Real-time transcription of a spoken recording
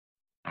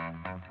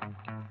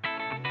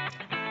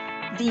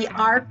The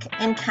Ark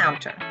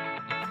Encounter,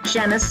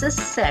 Genesis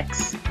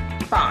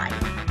 6:5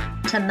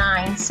 to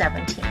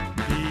 9:17.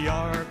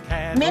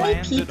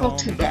 Many people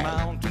today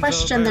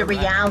question the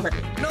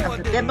reality of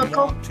the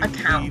biblical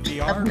account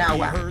of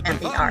Noah and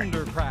the ark.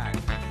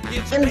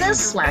 In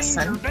this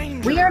lesson,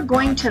 we are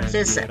going to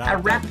visit a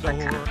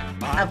replica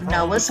of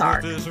Noah's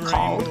Ark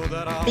called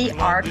the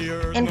Ark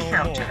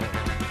Encounter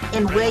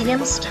in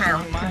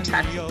Williamstown,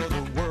 Kentucky.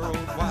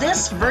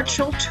 This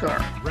virtual tour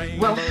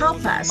will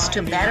help us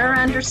to better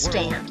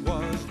understand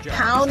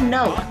how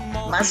Noah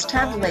must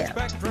have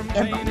lived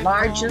in the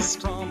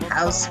largest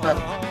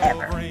houseboat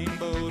ever.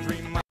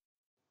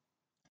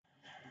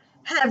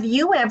 Have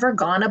you ever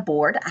gone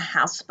aboard a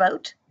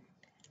houseboat?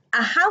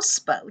 A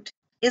houseboat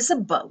is a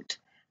boat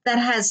that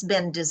has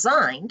been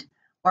designed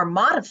or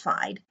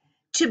modified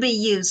to be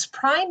used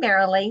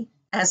primarily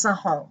as a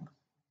home.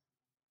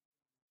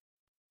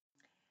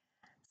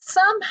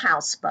 Some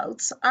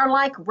houseboats are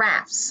like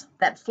rafts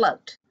that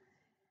float.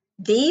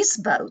 These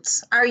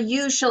boats are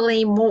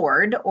usually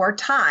moored or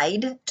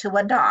tied to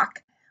a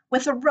dock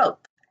with a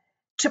rope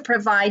to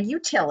provide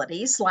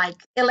utilities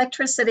like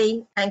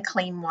electricity and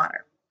clean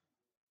water.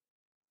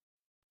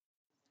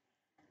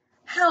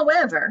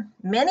 However,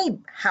 many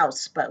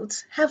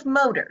houseboats have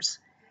motors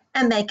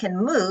and they can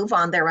move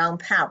on their own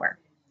power.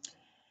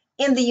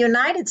 In the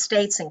United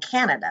States and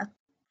Canada,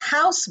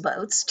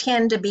 houseboats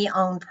tend to be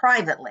owned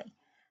privately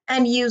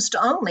and used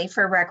only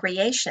for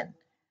recreation.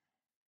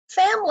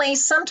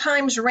 Families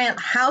sometimes rent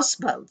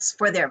houseboats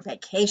for their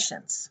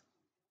vacations.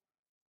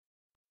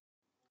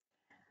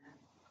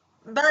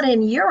 But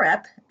in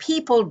Europe,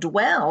 people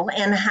dwell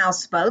in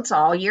houseboats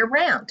all year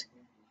round.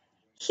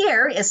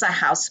 Here is a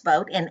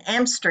houseboat in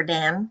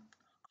Amsterdam,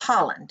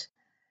 Holland.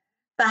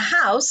 The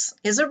house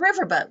is a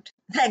riverboat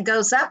that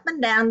goes up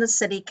and down the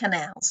city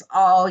canals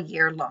all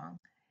year long.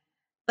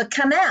 The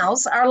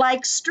canals are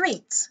like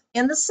streets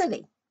in the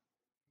city.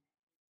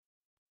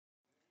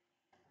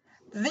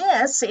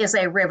 This is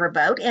a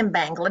riverboat in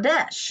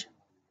Bangladesh.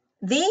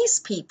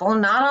 These people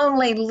not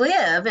only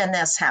live in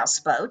this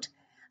houseboat,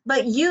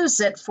 but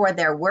use it for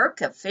their work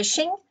of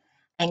fishing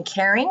and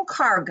carrying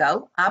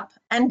cargo up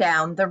and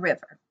down the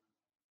river.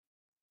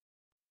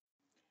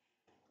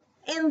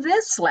 In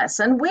this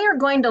lesson, we are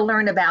going to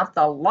learn about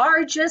the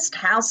largest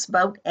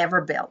houseboat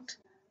ever built,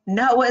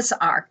 Noah's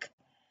Ark.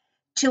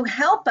 To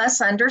help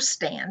us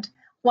understand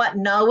what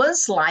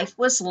Noah's life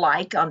was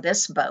like on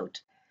this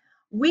boat,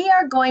 we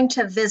are going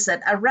to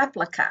visit a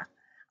replica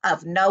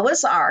of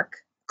Noah's Ark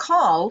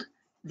called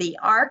the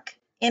Ark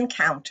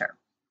Encounter.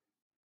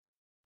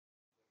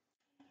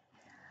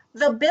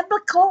 The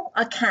biblical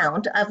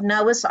account of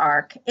Noah's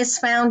Ark is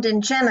found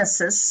in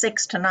Genesis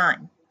 6 to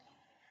 9.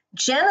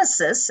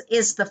 Genesis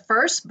is the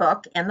first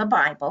book in the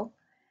Bible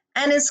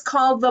and is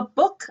called the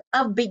Book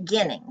of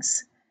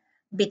Beginnings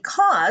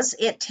because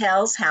it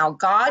tells how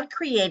God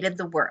created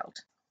the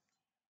world.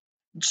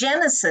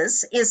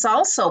 Genesis is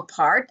also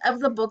part of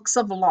the books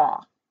of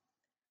law.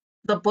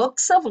 The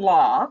books of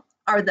law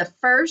are the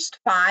first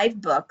 5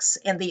 books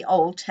in the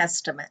Old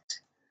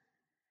Testament.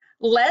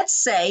 Let's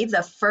say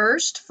the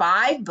first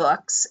 5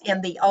 books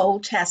in the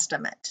Old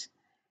Testament: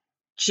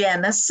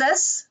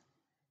 Genesis,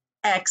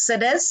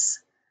 Exodus,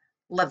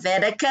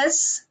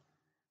 Leviticus,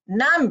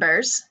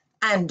 Numbers,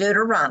 and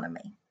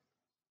Deuteronomy.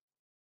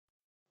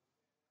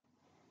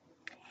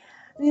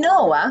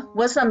 Noah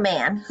was a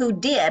man who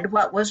did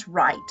what was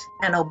right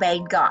and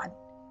obeyed God.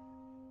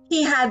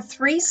 He had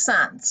 3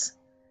 sons,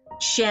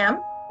 Shem,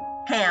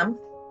 Ham,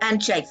 and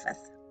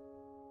Japheth.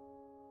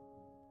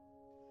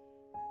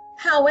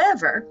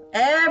 However,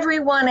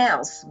 everyone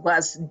else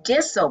was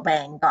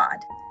disobeying God.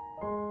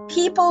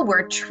 People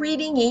were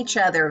treating each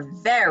other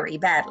very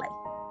badly.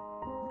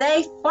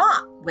 They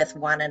fought with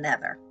one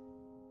another.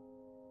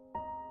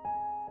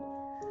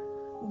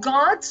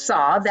 God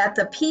saw that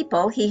the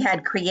people he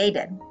had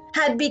created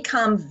had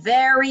become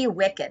very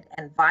wicked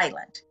and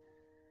violent.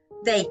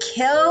 They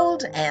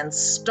killed and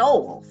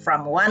stole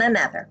from one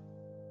another.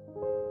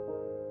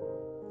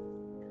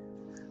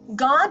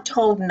 God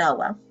told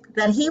Noah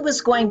that he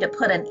was going to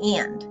put an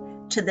end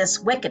to this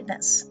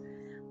wickedness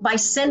by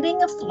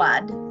sending a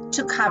flood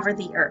to cover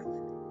the earth.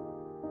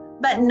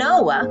 But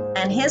Noah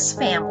and his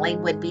family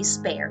would be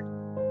spared.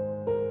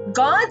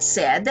 God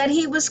said that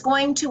he was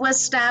going to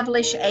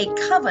establish a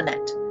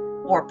covenant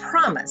or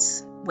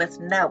promise with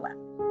Noah.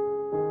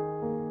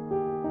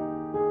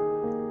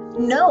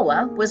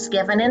 Noah was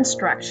given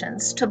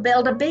instructions to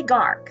build a big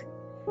ark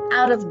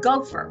out of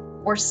gopher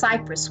or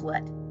cypress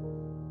wood.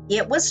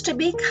 It was to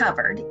be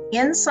covered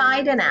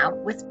inside and out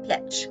with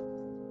pitch.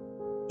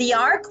 The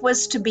ark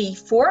was to be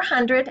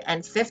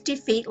 450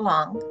 feet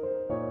long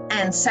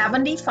and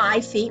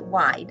 75 feet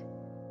wide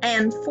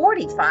and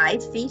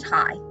 45 feet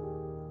high.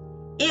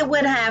 It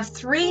would have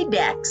 3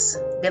 decks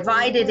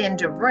divided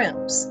into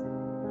rooms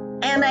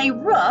and a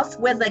roof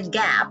with a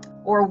gap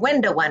or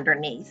window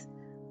underneath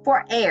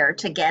for air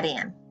to get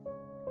in.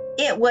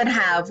 It would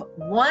have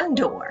 1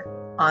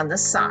 door on the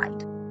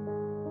side.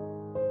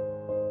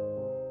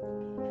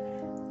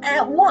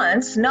 At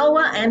once,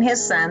 Noah and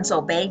his sons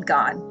obeyed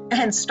God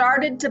and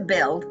started to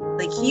build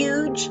the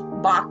huge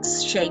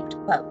box-shaped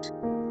boat.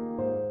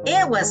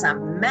 It was a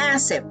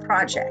massive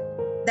project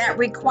that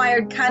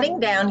required cutting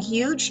down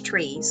huge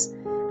trees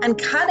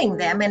and cutting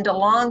them into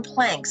long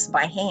planks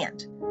by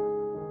hand.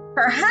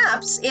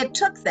 Perhaps it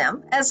took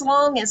them as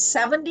long as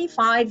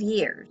 75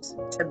 years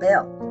to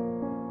build.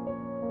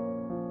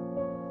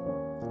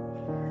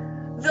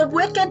 The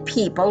wicked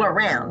people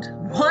around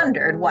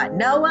wondered what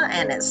Noah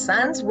and his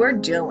sons were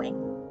doing.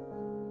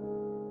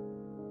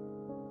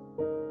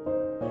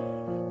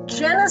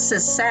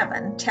 Genesis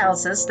 7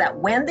 tells us that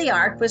when the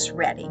ark was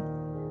ready,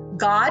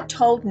 God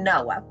told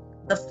Noah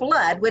the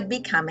flood would be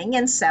coming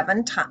in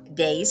 7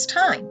 days'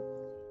 time.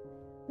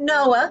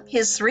 Noah,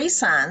 his 3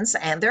 sons,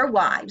 and their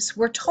wives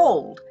were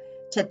told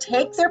to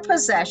take their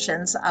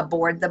possessions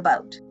aboard the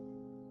boat.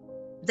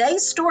 They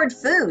stored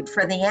food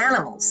for the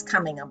animals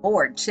coming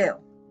aboard too.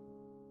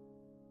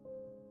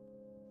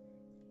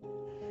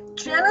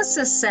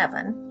 Genesis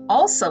 7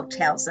 also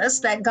tells us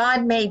that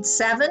God made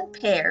 7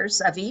 pairs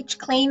of each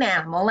clean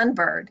animal and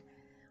bird,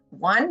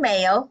 one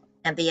male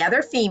and the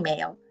other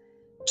female,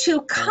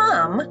 to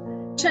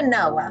come to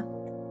Noah,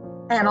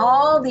 and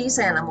all these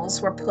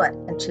animals were put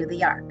into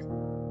the ark.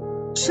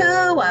 2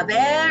 of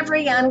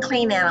every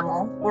unclean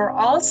animal were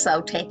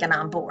also taken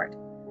on board.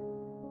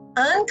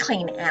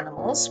 Unclean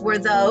animals were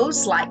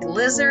those like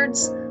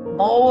lizards,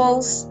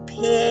 moles,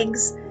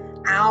 pigs,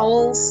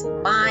 owls,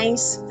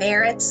 mice,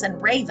 ferrets,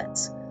 and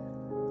ravens.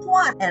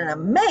 What an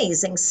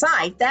amazing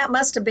sight that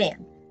must have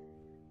been.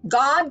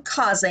 God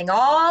causing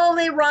all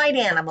the right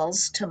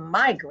animals to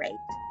migrate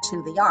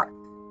to the ark.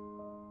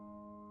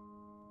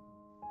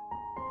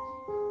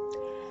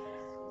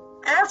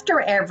 After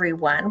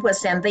everyone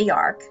was in the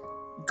ark,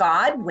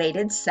 God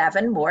waited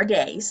 7 more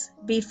days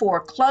before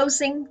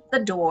closing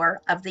the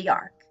door of the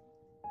ark.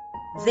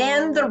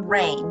 Then the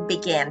rain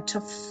began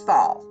to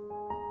fall.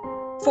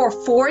 For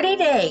 40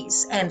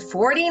 days and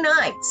 40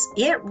 nights,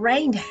 it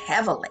rained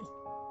heavily.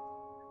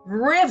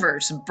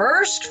 Rivers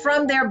burst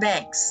from their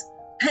banks,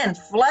 and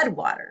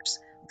floodwaters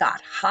got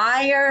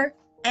higher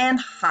and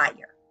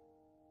higher.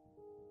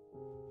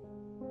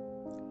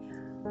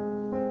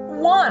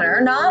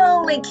 Water not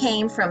only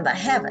came from the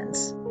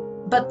heavens,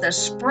 but the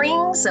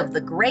springs of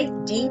the great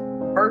deep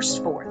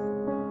burst forth.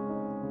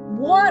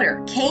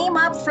 Water came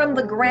up from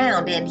the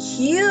ground in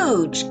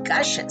huge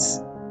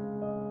gushes.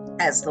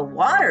 As the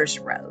waters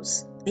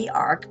rose, the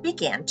ark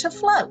began to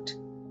float.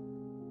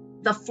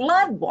 The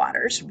flood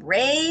waters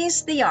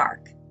raised the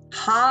ark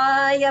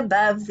high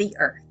above the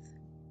earth.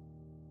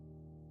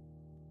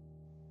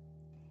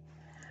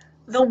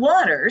 The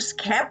waters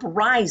kept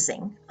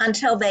rising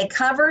until they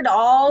covered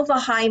all the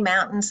high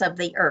mountains of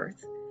the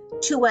earth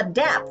to a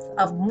depth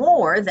of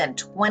more than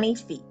 20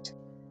 feet.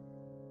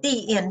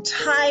 The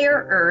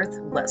entire earth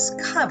was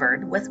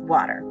covered with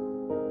water.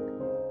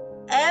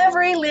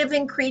 Every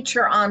living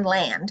creature on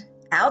land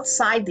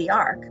outside the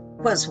ark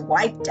was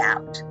wiped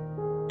out.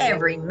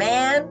 Every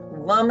man,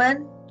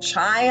 woman,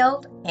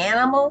 child,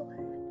 animal,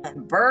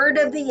 and bird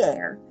of the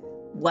air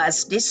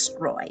was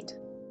destroyed.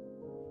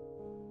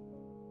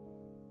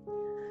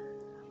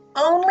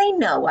 Only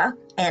Noah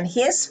and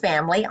his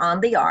family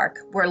on the ark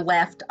were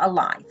left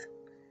alive.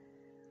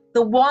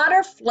 The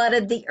water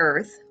flooded the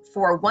earth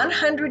for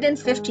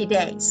 150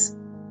 days,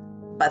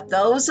 but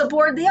those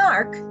aboard the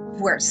ark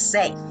were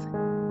safe.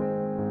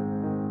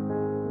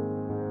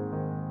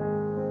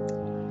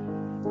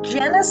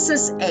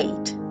 Genesis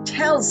 8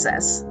 tells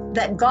us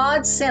that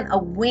God sent a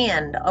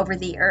wind over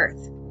the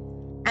earth,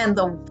 and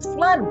the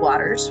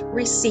floodwaters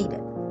receded.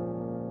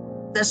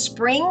 The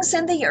springs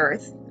in the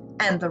earth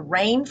and the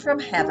rain from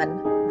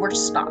heaven were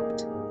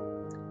stopped.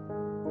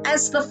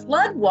 As the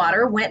flood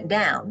water went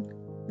down,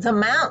 the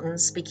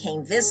mountains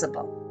became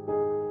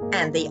visible,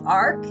 and the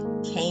ark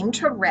came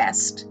to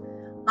rest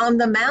on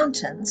the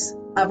mountains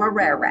of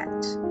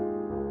Ararat.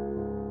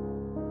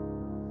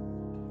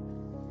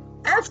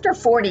 After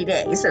 40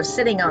 days of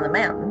sitting on the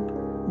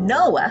mountain,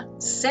 Noah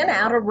sent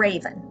out a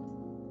raven,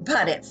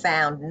 but it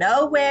found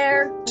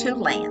nowhere to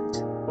land.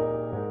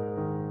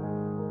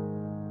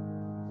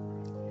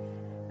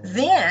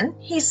 Then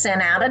he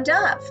sent out a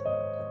dove.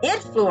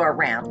 It flew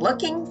around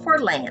looking for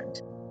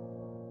land.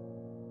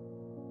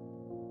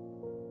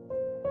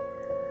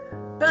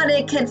 But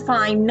it could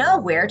find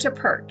nowhere to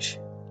perch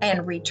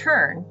and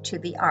returned to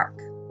the ark.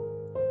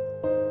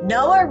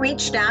 Noah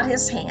reached out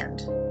his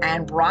hand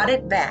and brought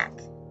it back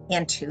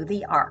into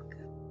the ark.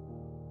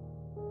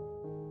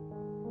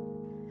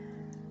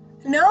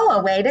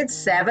 Noah waited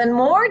 7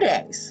 more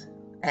days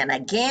and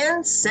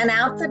again sent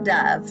out the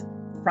dove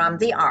from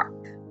the ark.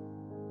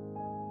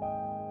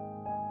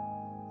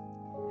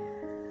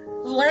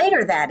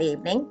 Later that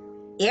evening,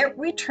 it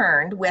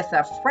returned with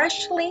a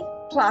freshly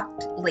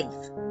plucked leaf.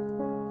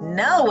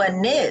 Noah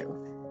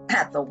knew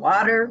that the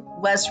water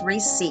was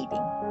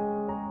receding.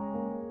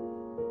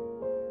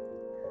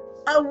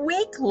 A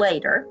week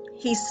later,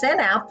 he sent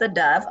out the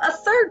dove a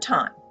 3rd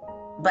time,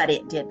 but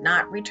it did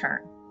not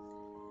return.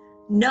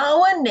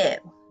 Noah knew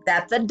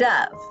that the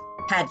dove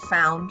had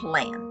found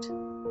land.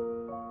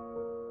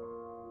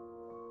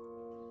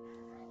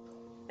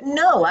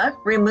 Noah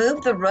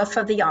removed the roof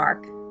of the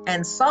ark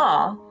and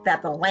saw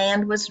that the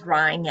land was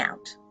drying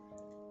out.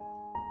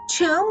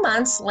 2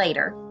 months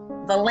later,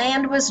 the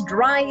land was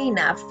dry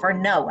enough for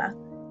Noah,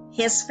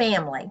 his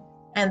family,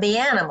 and the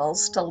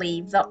animals to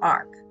leave the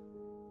ark.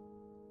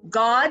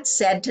 God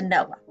said to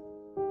Noah,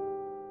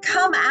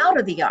 "Come out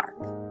of the ark,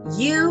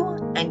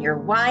 you and your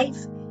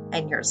wife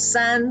and your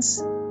sons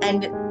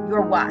and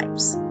your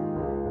wives.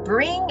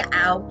 Bring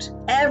out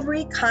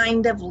every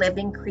kind of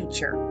living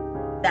creature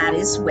that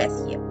is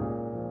with you."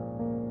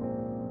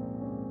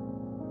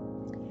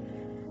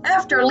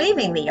 After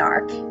leaving the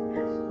ark,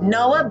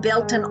 Noah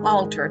built an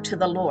altar to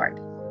the Lord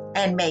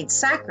and made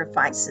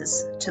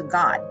sacrifices to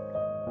God.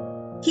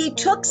 He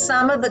took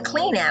some of the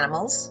clean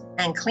animals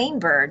and clean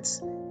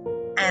birds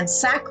and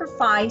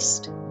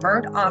sacrificed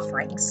burnt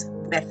offerings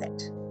with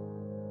it.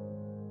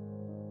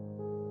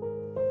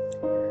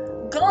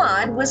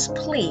 God was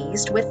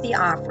pleased with the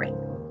offering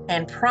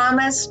and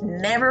promised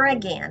never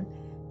again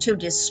to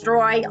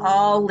destroy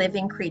all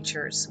living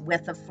creatures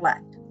with a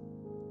flood.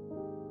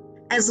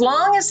 As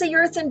long as the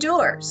earth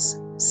endures,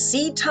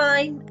 seed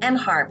time and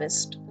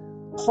harvest,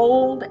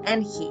 cold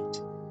and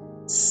heat,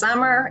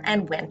 summer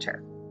and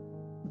winter,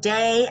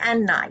 day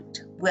and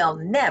night will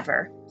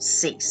never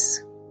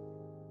cease.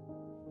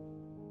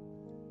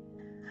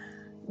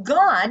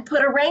 God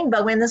put a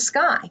rainbow in the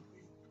sky.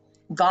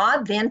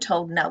 God then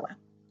told Noah,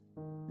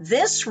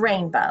 "This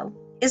rainbow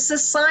is the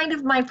sign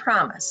of my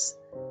promise,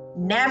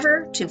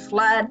 never to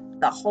flood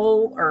the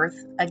whole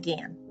earth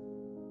again."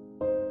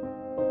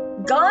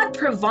 God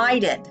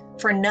provided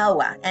for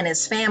Noah and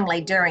his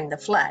family during the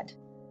flood,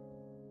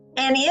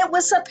 and it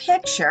was a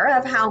picture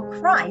of how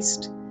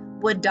Christ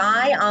would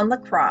die on the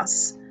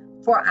cross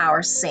for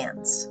our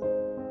sins.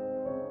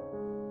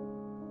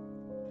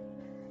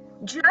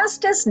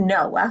 Just as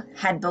Noah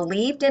had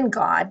believed in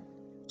God,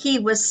 he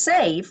was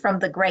saved from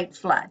the great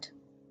flood.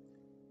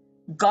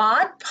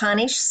 God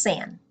punished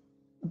sin,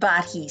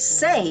 but he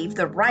saved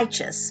the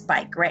righteous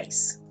by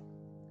grace.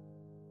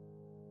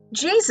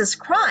 Jesus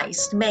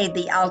Christ made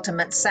the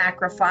ultimate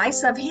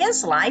sacrifice of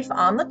his life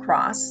on the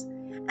cross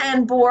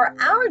and bore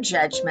our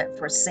judgment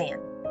for sin.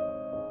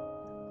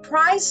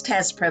 Christ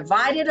has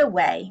provided a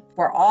way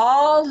for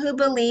all who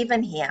believe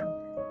in him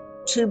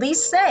to be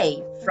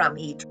saved from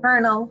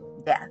eternal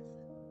death.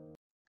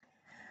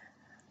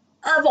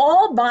 Of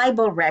all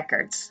Bible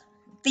records,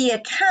 the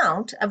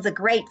account of the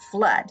Great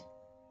Flood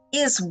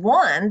is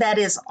one that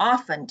is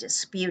often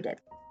disputed.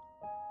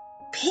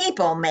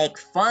 People make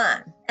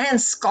fun and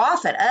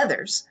scoff at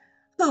others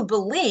who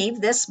believe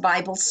this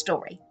Bible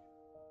story.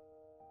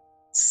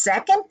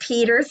 2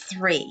 Peter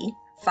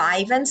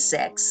 3:5 and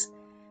 6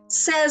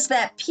 says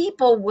that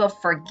people will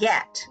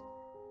forget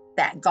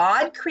that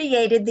God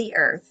created the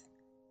earth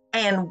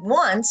and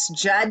once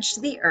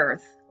judged the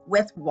earth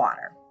with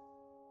water.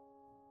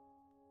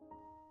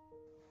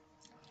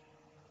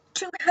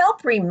 To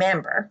help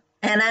remember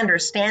and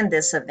understand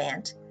this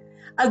event,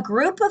 a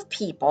group of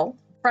people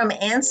from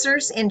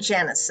Answers in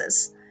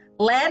Genesis,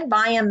 led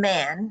by a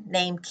man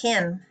named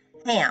Ken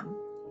Ham,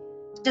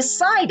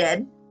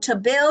 decided to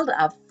build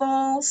a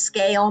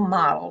full-scale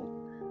model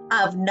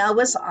of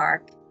Noah's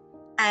Ark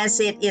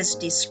as it is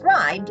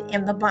described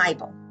in the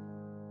Bible.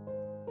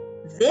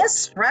 This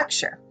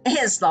structure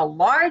is the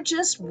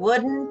largest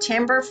wooden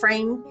timber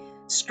frame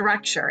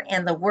structure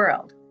in the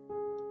world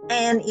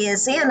and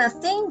is in a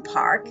theme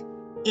park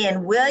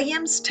in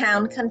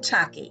Williamstown,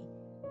 Kentucky,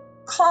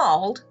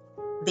 called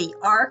the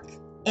Ark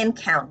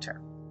Encounter.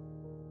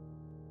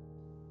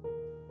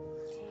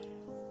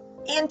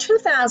 In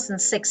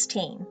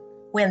 2016,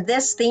 when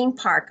this theme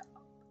park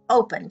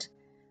opened,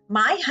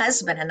 my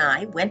husband and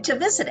I went to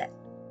visit it.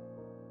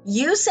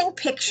 Using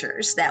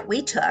pictures that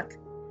we took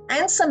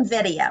and some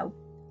video,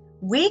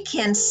 we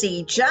can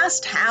see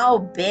just how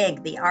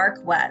big the ark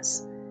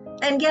was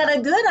and get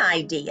a good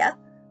idea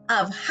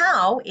of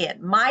how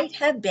it might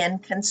have been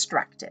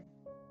constructed.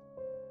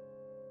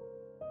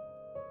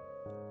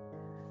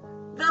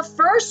 The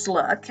first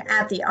look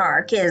at the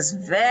ark is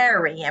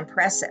very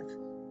impressive.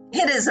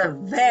 It is a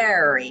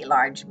very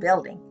large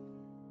building.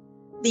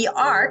 The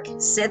ark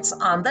sits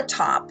on the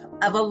top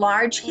of a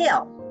large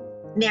hill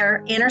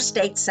near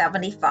Interstate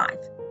 75.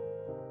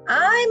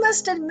 I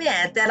must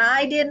admit that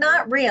I did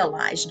not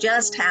realize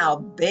just how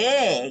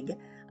big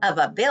of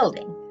a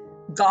building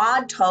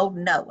God told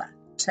Noah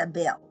to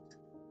build.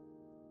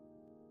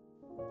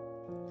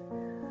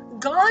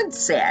 God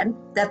said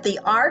that the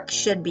ark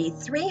should be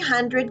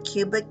 300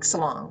 cubits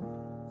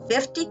long,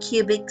 50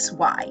 cubits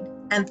wide,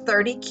 and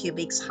 30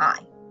 cubits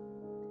high.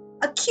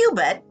 A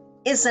cubit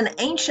is an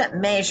ancient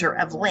measure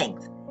of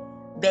length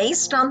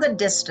based on the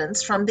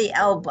distance from the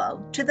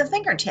elbow to the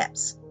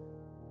fingertips.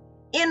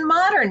 In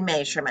modern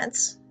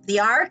measurements,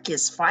 the ark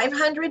is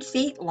 500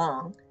 feet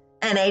long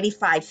and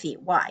 85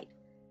 feet wide.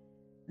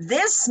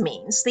 This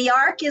means the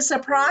ark is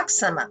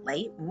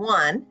approximately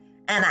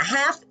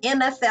 1.5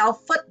 NFL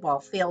football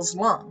fields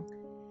long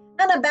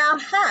and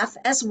about half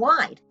as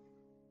wide.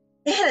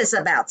 It is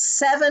about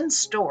 7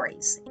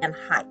 stories in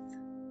height.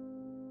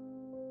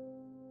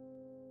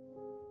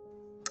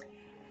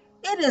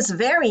 It is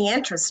very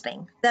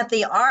interesting that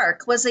the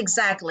ark was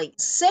exactly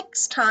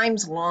 6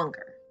 times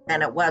longer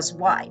than it was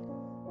wide.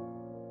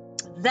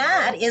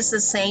 That is the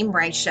same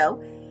ratio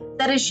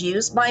that is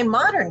used by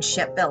modern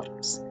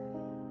shipbuilders.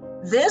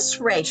 This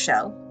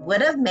ratio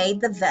would have made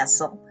the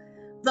vessel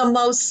the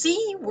most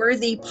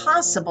seaworthy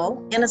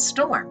possible in a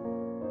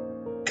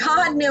storm.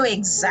 God knew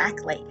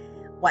exactly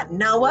what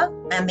Noah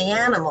and the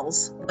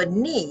animals would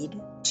need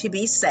to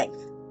be safe.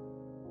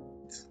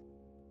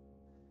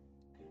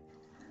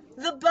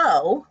 The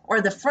bow,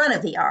 or the front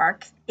of the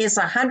ark, is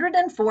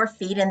 104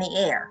 feet in the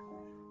air,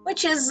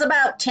 which is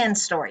about 10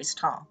 stories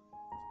tall.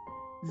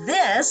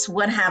 This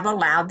would have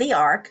allowed the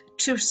ark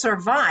to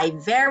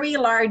survive very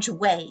large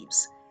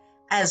waves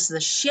as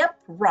the ship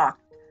rocked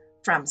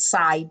from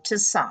side to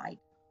side.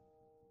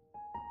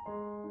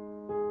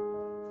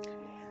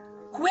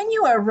 When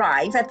you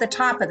arrive at the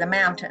top of the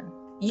mountain,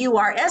 you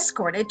are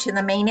escorted to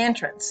the main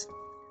entrance.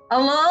 A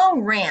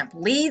long ramp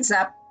leads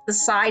up the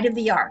side of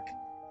the ark,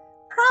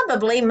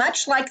 probably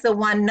much like the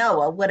one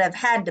Noah would have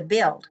had to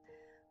build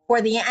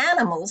for the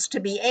animals to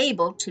be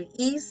able to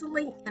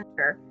easily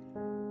enter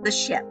the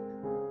ship.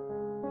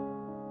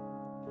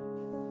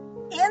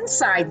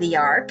 Inside the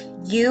ark,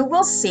 you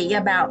will see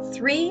about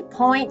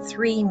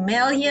 3.3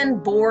 million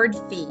board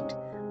feet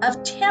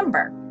of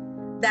timber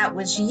that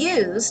was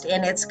used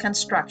in its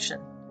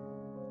construction.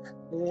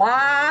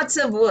 Lots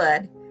of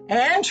wood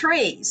and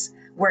trees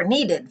were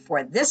needed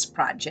for this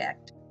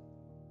project.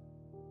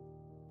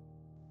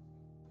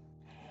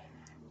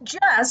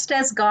 Just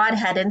as God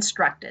had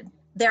instructed,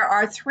 there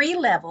are 3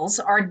 levels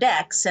or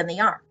decks in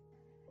the ark.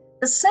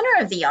 The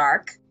center of the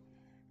ark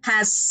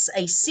has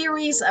a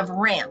series of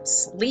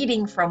ramps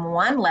leading from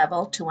one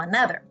level to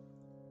another.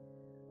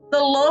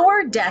 The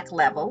lower deck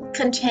level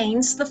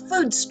contains the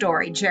food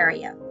storage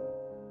area.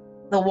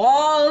 The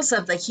walls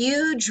of the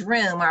huge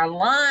room are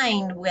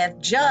lined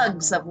with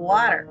jugs of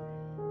water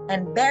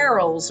and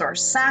barrels or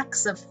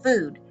sacks of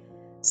food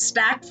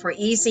stacked for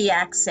easy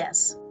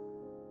access.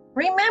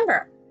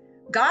 Remember,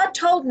 God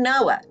told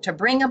Noah to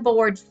bring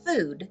aboard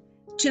food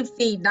to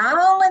feed not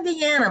only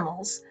the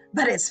animals,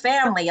 but his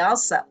family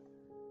also.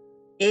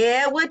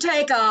 It would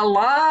take a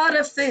lot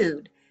of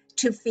food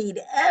to feed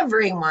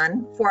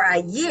everyone for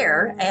a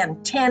year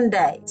and 10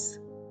 days.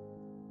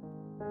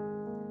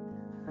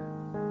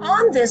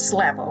 On this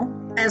level,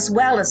 as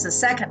well as the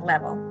second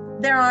level,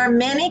 there are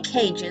many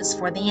cages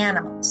for the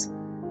animals.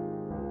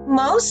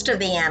 Most of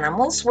the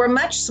animals were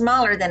much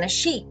smaller than a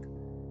sheep,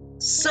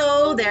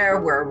 so there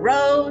were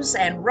rows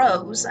and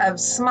rows of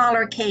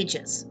smaller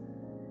cages.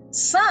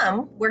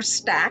 Some were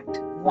stacked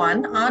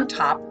one on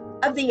top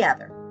of the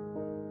other.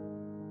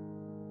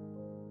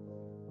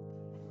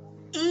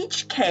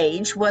 Each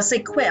cage was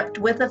equipped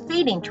with a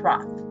feeding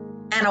trough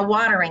and a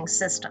watering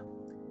system.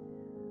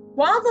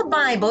 While the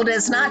Bible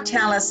does not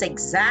tell us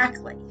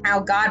exactly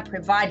how God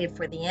provided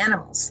for the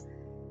animals,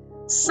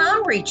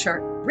 some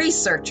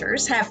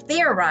researchers have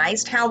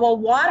theorized how a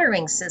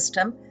watering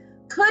system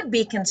could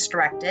be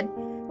constructed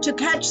to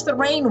catch the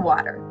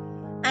rainwater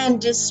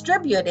and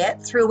distribute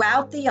it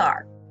throughout the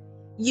ark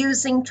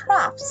using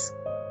troughs.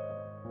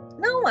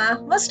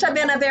 Noah must have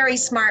been a very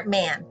smart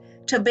man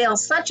to build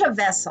such a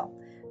vessel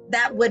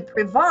that would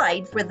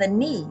provide for the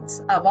needs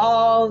of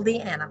all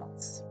the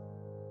animals.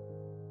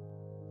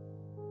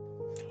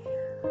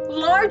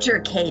 Larger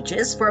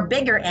cages for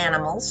bigger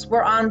animals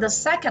were on the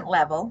second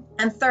level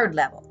and third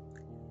level.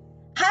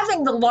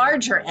 Having the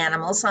larger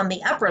animals on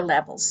the upper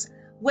levels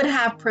would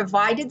have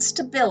provided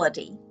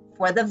stability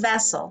for the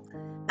vessel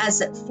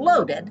as it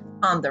floated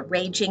on the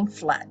raging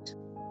flood.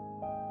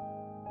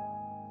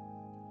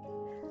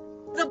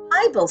 The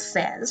Bible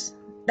says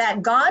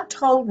that God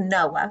told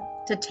Noah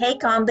to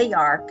take on the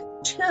ark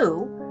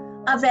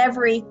 2 of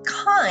every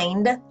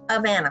kind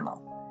of animal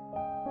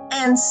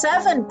and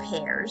 7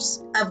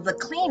 pairs of the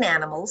clean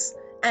animals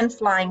and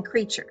flying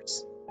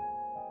creatures.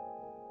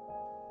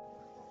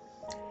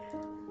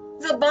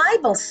 The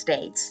Bible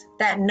states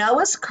that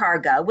Noah's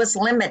cargo was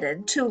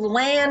limited to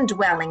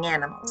land-dwelling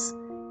animals,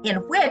 in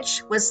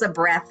which was the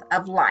breath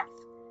of life,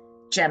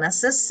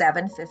 Genesis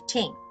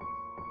 7:15.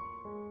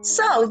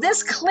 So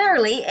this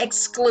clearly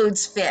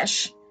excludes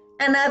fish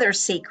and other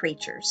sea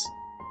creatures,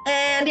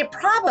 and it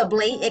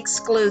probably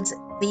excludes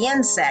the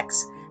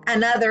insects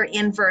and other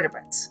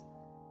invertebrates.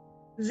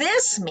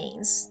 This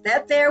means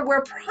that there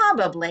were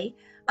probably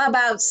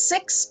about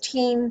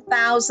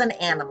 16,000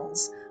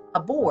 animals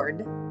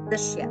aboard the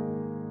ship.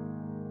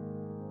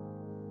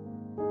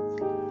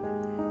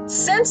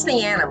 Since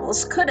the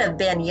animals could have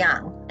been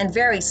young and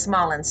very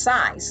small in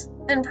size,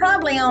 and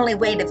probably only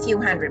weighed a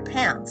few hundred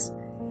pounds,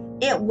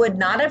 it would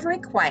not have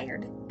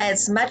required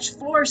as much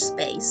floor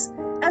space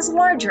as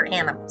larger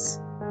animals.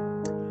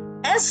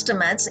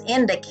 Estimates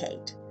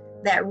indicate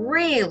that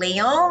really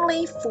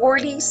only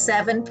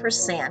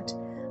 47%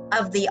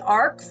 of the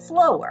ark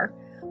floor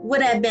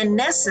would have been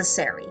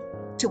necessary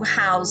to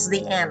house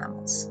the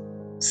animals.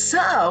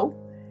 So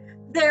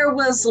there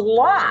was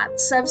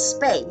lots of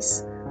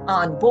space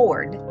on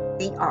board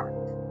the ark.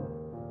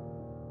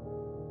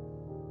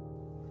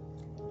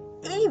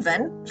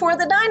 even for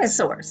the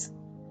dinosaurs.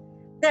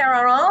 There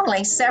are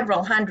only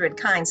several hundred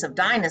kinds of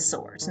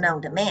dinosaurs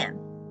known to man,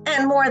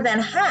 and more than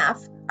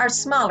half are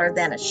smaller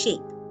than a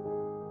sheep.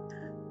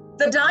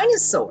 The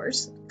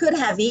dinosaurs could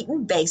have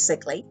eaten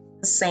basically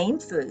the same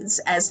foods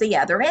as the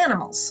other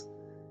animals.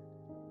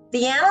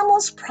 The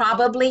animals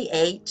probably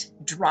ate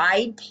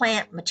dried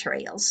plant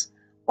materials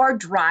or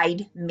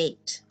dried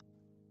meat.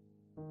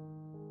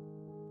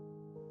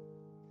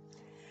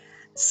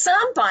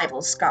 Some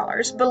Bible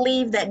scholars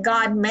believe that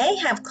God may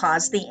have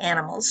caused the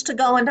animals to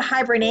go into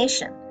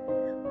hibernation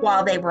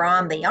while they were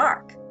on the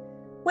ark,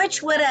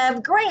 which would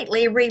have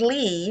greatly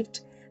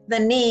relieved the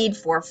need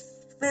for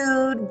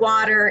food,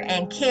 water,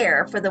 and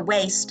care for the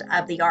waste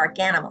of the ark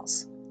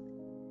animals.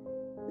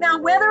 Now,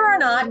 whether or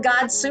not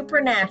God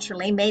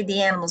supernaturally made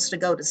the animals to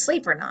go to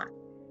sleep or not,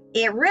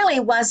 it really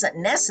wasn't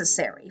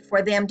necessary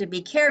for them to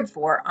be cared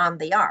for on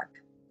the ark,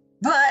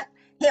 but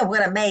it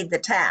would have made the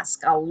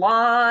task a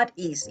lot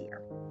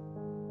easier.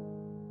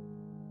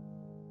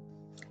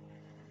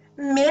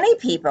 Many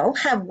people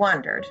have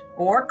wondered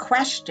or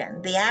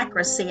questioned the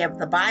accuracy of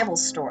the Bible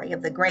story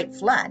of the Great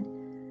Flood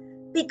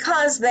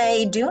because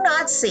they do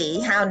not see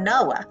how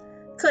Noah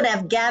could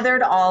have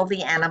gathered all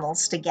the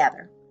animals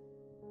together.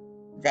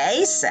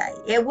 They say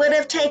it would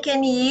have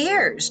taken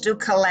years to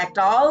collect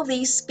all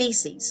these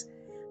species,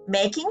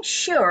 making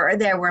sure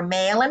there were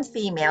male and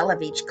female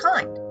of each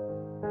kind.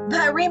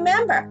 But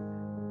remember,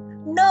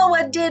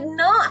 Noah did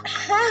not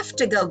have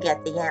to go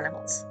get the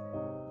animals.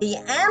 The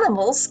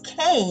animals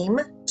came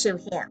to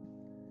him.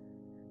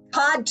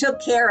 God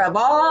took care of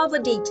all the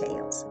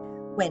details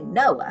when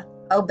Noah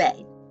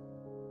obeyed.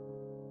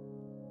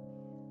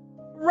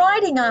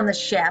 Riding on the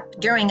ship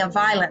during a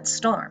violent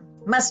storm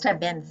must have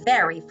been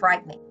very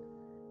frightening.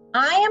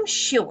 I am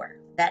sure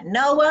that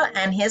Noah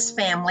and his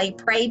family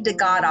prayed to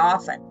God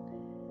often,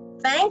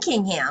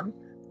 thanking him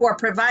for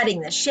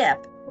providing the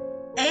ship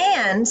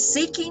and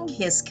seeking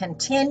his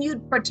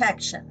continued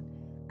protection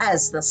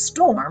as the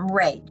storm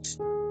raged.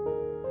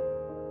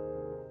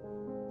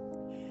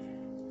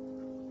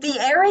 The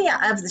area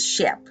of the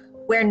ship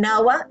where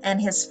Noah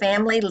and his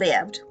family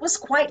lived was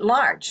quite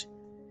large.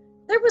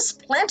 There was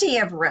plenty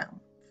of room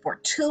for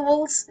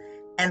tools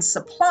and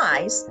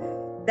supplies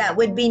that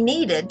would be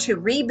needed to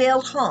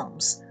rebuild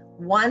homes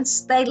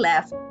once they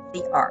left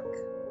the ark.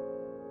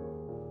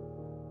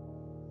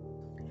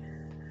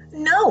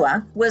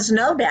 Noah was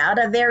no doubt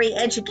a very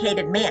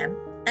educated man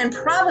and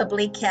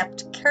probably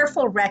kept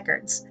careful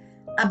records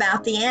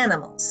about the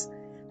animals,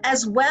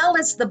 as well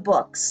as the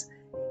books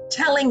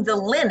telling the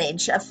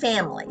lineage of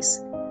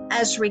families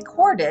as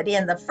recorded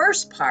in the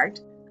first part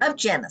of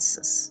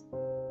Genesis.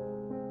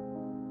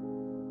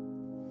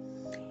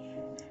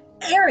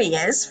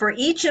 Areas for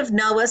each of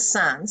Noah's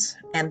sons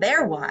and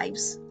their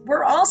wives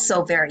were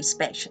also very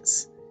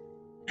spacious.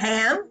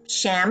 Ham,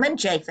 Shem, and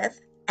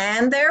Japheth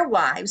and their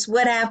wives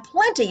would have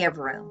plenty of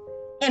room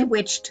in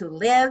which to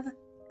live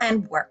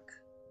and work.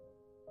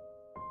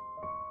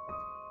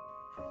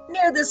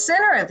 Near the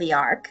center of the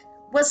ark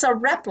was a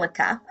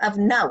replica of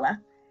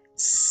Noah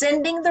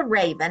sending the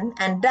raven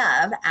and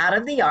dove out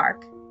of the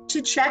ark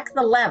to check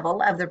the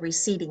level of the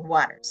receding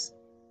waters.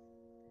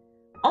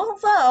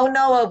 Although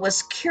Noah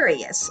was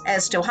curious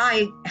as to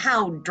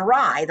how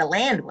dry the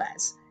land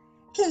was,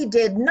 he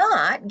did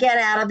not get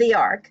out of the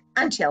ark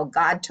until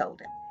God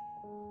told him.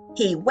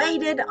 He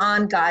waited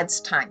on God's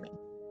timing.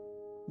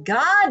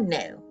 God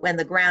knew when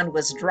the ground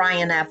was dry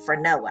enough for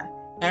Noah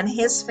and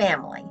his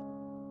family.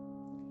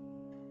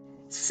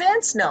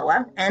 Since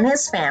Noah and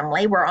his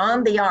family were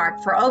on the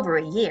ark for over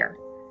a year,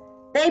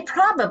 they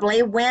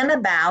probably went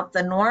about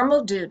the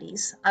normal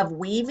duties of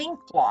weaving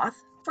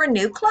cloth for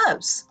new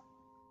clothes.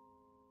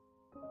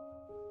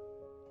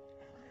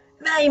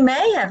 They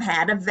may have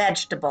had a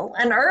vegetable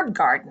and herb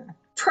garden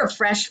for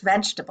fresh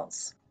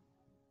vegetables.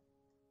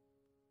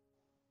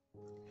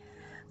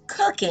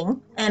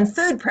 Cooking and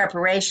food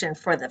preparation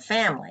for the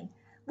family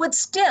would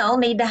still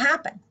need to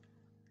happen.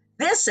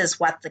 This is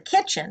what the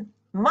kitchen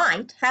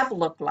might have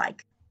looked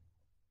like.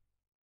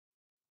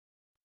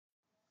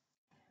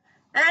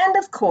 And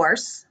of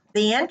course,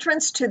 the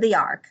entrance to the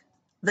ark,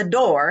 the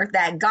door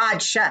that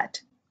God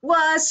shut,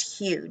 was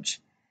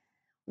huge,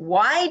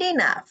 wide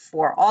enough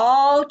for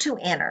all to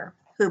enter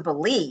who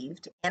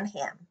believed in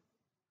him.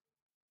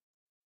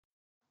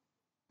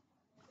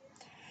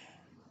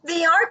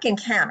 The Ark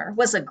Encounter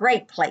was a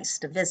great place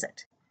to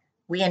visit.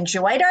 We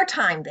enjoyed our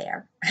time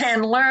there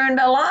and learned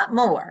a lot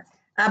more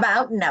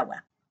about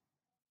Noah.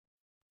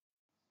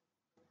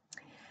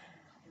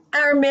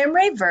 Our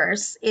memory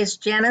verse is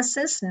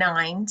Genesis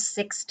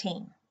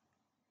 9:16.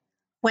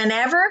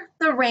 Whenever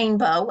the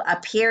rainbow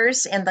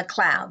appears in the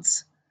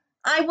clouds,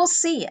 I will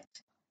see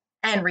it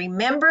and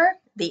remember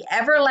the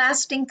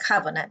everlasting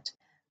covenant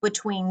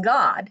between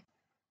God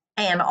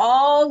and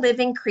all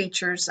living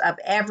creatures of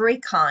every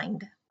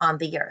kind on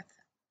the earth.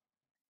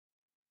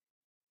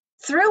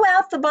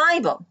 Throughout the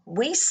Bible,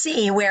 we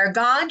see where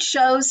God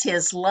shows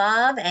his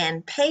love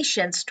and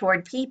patience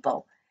toward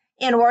people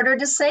in order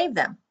to save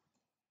them.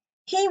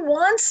 He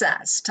wants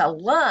us to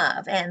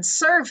love and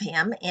serve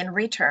him in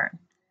return.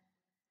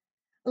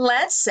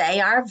 Let's say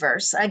our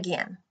verse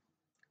again.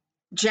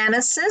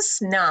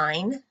 Genesis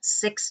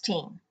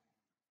 9:16.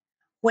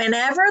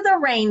 Whenever the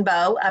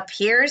rainbow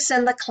appears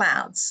in the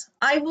clouds,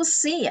 I will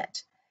see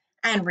it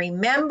and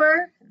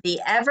remember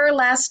the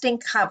everlasting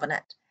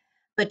covenant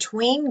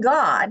between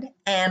God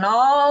and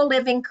all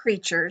living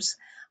creatures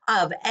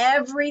of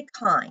every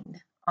kind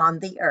on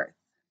the earth.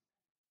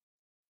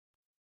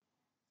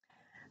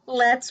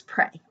 Let's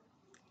pray.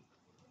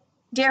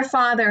 Dear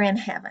Father in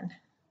heaven,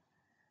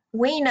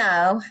 we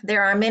know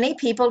there are many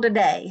people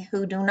today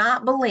who do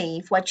not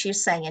believe what you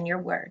say in your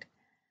word.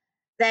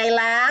 They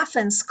laugh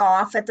and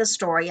scoff at the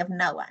story of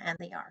Noah and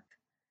the ark.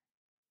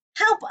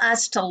 Help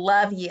us to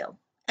love you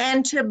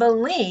and to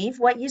believe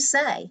what you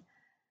say.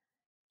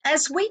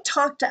 As we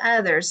talk to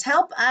others,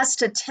 help us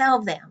to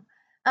tell them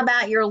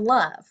about your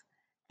love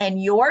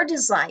and your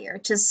desire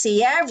to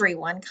see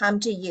everyone come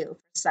to you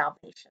for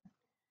salvation.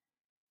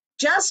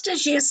 Just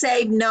as you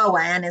saved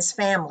Noah and his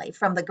family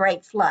from the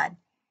great flood,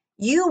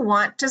 you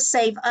want to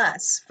save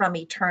us from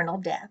eternal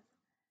death.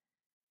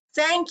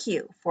 Thank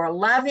you for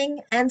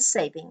loving and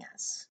saving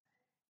us.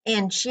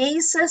 In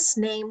Jesus'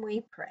 name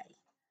we pray.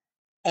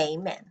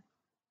 Amen.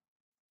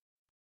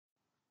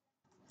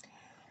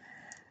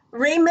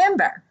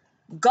 Remember,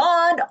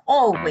 God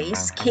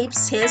always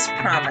keeps his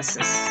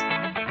promises.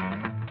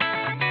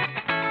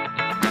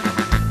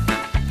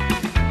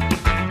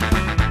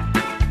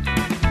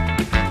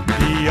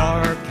 The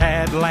ark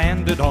had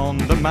landed on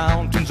the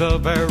mountains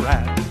of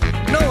Iraq.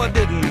 Noah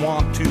didn't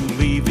want to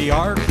leave the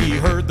ark. He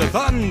heard the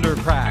thunder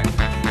crack.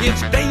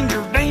 It's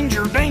danger,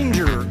 danger,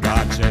 danger.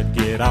 God said,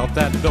 get out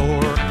that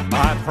door.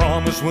 I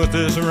promise with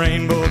this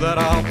rainbow that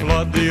I'll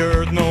flood the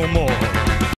earth no more.